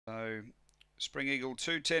Spring Eagle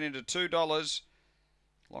 210 into $2.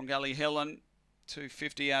 Long Gully Helen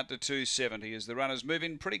 250 out to 270 as the runners move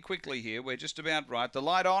in pretty quickly here. We're just about right. The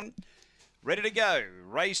light on, ready to go.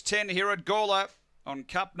 Race 10 here at Gawler on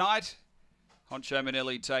Cup night. Honcho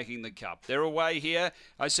Manelli taking the cup. They're away here.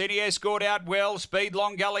 ICDS scored out well. Speed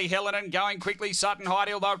Long Gully Helen and going quickly. Sutton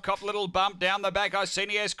Heidel, they'll cop a little bump down the back.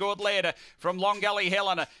 ICDS scored led from Long Gully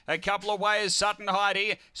Helen. A couple away is Sutton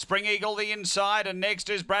Heidi. Spring Eagle the inside. And next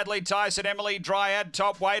is Bradley Tyson, Emily Dryad,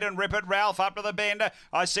 top weight and Rip It Ralph up to the bend.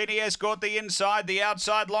 ICDS scored the inside. The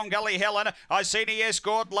outside Long Gully Helen. ICDS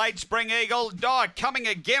scored late Spring Eagle. Oh, coming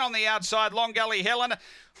again on the outside Long Gully Helen.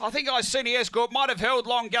 I think ICDS Escort might have held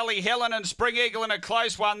Long Gully Helen and Spring Eagle in a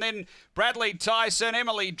close one. Then Bradley Tyson,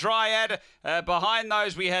 Emily Dryad. Behind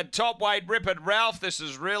those we had top weight Rip It Ralph. This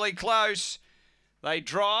is really close. They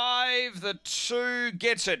drive. The 2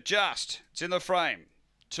 gets it just. It's in the frame.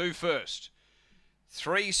 2 first.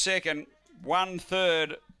 3 second. 1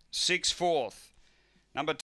 third. 6 fourth. Number